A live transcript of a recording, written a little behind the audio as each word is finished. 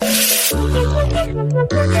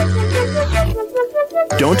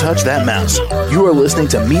Don't touch that mouse. You are listening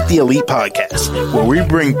to Meet the Elite Podcast, where we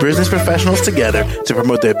bring business professionals together to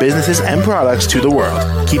promote their businesses and products to the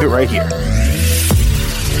world. Keep it right here.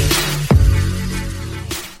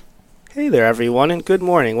 Hey there, everyone, and good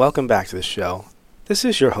morning. Welcome back to the show. This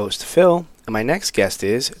is your host, Phil, and my next guest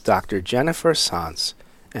is Dr. Jennifer Sontz,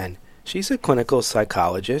 and she's a clinical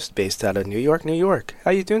psychologist based out of New York, New York.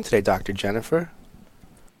 How are you doing today, Dr. Jennifer?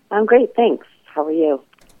 I'm great, thanks. How are you?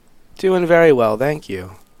 Doing very well, thank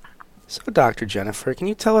you. So, Dr. Jennifer, can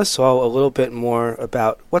you tell us all a little bit more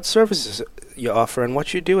about what services you offer and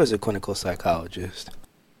what you do as a clinical psychologist?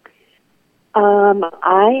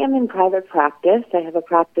 I am in private practice. I have a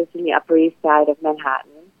practice in the Upper East Side of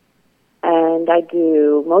Manhattan, and I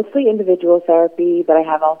do mostly individual therapy, but I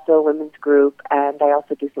have also a women's group, and I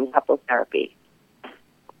also do some couples therapy.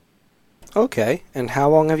 Okay, and how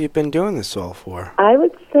long have you been doing this all for? I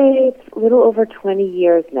would say it's a little over 20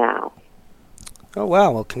 years now. Oh,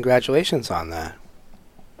 wow. Well, congratulations on that.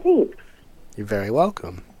 Thanks. You're very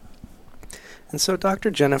welcome. And so, Dr.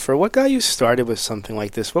 Jennifer, what got you started with something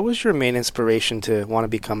like this? What was your main inspiration to want to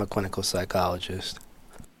become a clinical psychologist?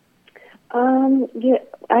 A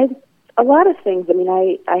lot of things. I mean,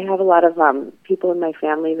 I have a lot of people in my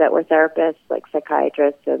family that were therapists, like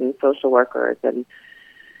psychiatrists and social workers, and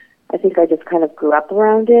I think I just kind of grew up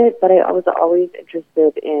around it, but I was always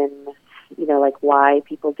interested in, like why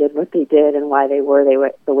people did what they did and why they were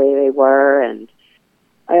the way they were, and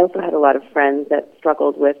I also had a lot of friends that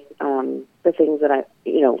struggled with the things that I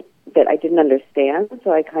didn't understand,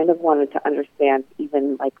 so I kind of wanted to understand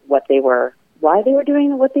even like why they were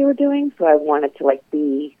doing what they were doing, so I wanted to like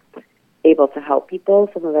be able to help people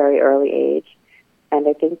from a very early age. And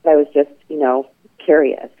I think I was just,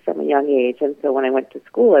 curious from a young age. And so when I went to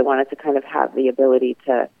school, I wanted to kind of have the ability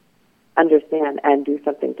to understand and do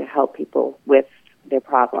something to help people with their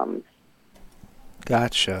problems.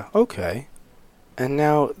 Gotcha. Okay. And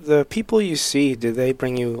now, the people you see, do they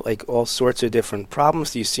bring you like all sorts of different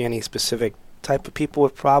problems? Do you see any specific type of people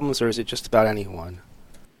with problems, or is it just about anyone?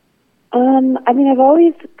 I've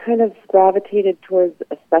always kind of gravitated towards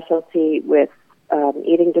a specialty with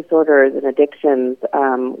eating disorders and addictions,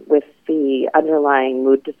 with the underlying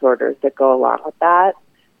mood disorders that go along with that.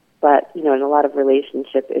 But, and a lot of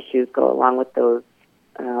relationship issues go along with those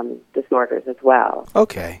disorders as well.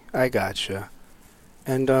 Okay, I gotcha.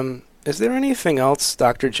 And is there anything else,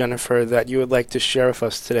 Dr. Jennifer, that you would like to share with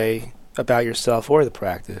us today about yourself or the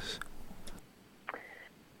practice?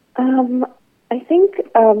 I think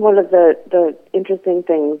one of the interesting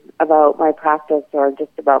things about my practice or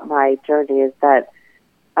just about my journey is that,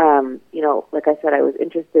 like I said, I was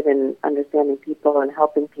interested in understanding people and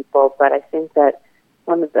helping people, but I think that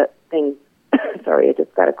one of the things, sorry, I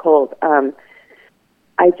just got a cold, I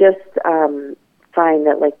just find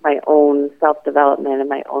that like my own self-development and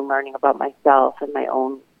my own learning about myself and my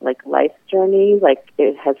own like life journey, like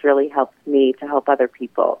it has really helped me to help other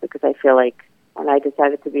people, because I feel like when I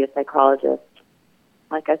decided to be a psychologist,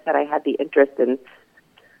 like I said, I had the interest in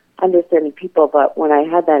understanding people, but when I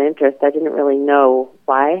had that interest, I didn't really know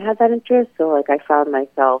why I had that interest. So like I found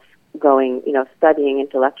myself going, studying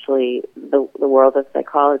intellectually the world of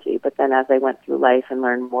psychology. But then as I went through life and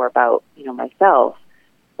learned more about, myself,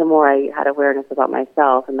 the more I had awareness about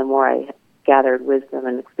myself and the more I gathered wisdom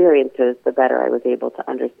and experiences, the better I was able to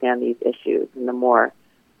understand these issues, and the more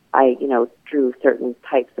I, drew certain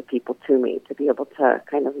types of people to me to be able to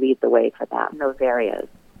kind of lead the way for that in those areas.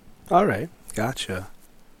 All right, gotcha.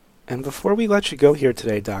 And before we let you go here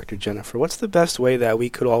today, Dr. Jennifer, what's the best way that we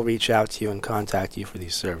could all reach out to you and contact you for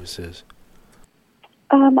these services?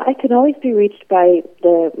 I can always be reached by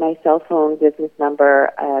my cell phone business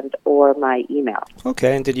number or my email.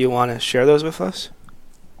 Okay, and did you want to share those with us?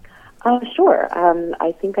 Sure.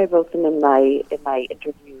 I think I wrote them in my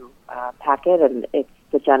interview packet, and it's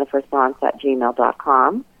the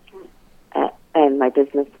jennifersontz@gmail.com. And my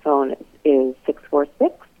business phone is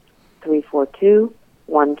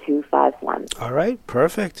 646-342-1251. All right,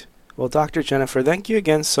 perfect. Well, Dr. Jennifer, thank you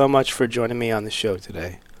again so much for joining me on the show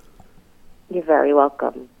today. You're very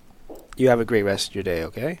welcome. You have a great rest of your day,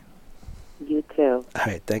 okay? You too. All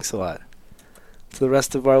right, thanks a lot. To the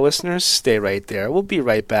rest of our listeners, stay right there. We'll be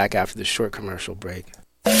right back after the short commercial break.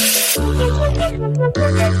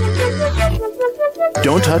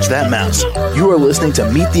 Don't touch that mouse. You are listening to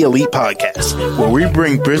Meet the Elite Podcast, where we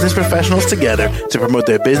bring business professionals together to promote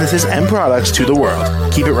their businesses and products to the world.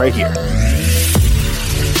 Keep it right here.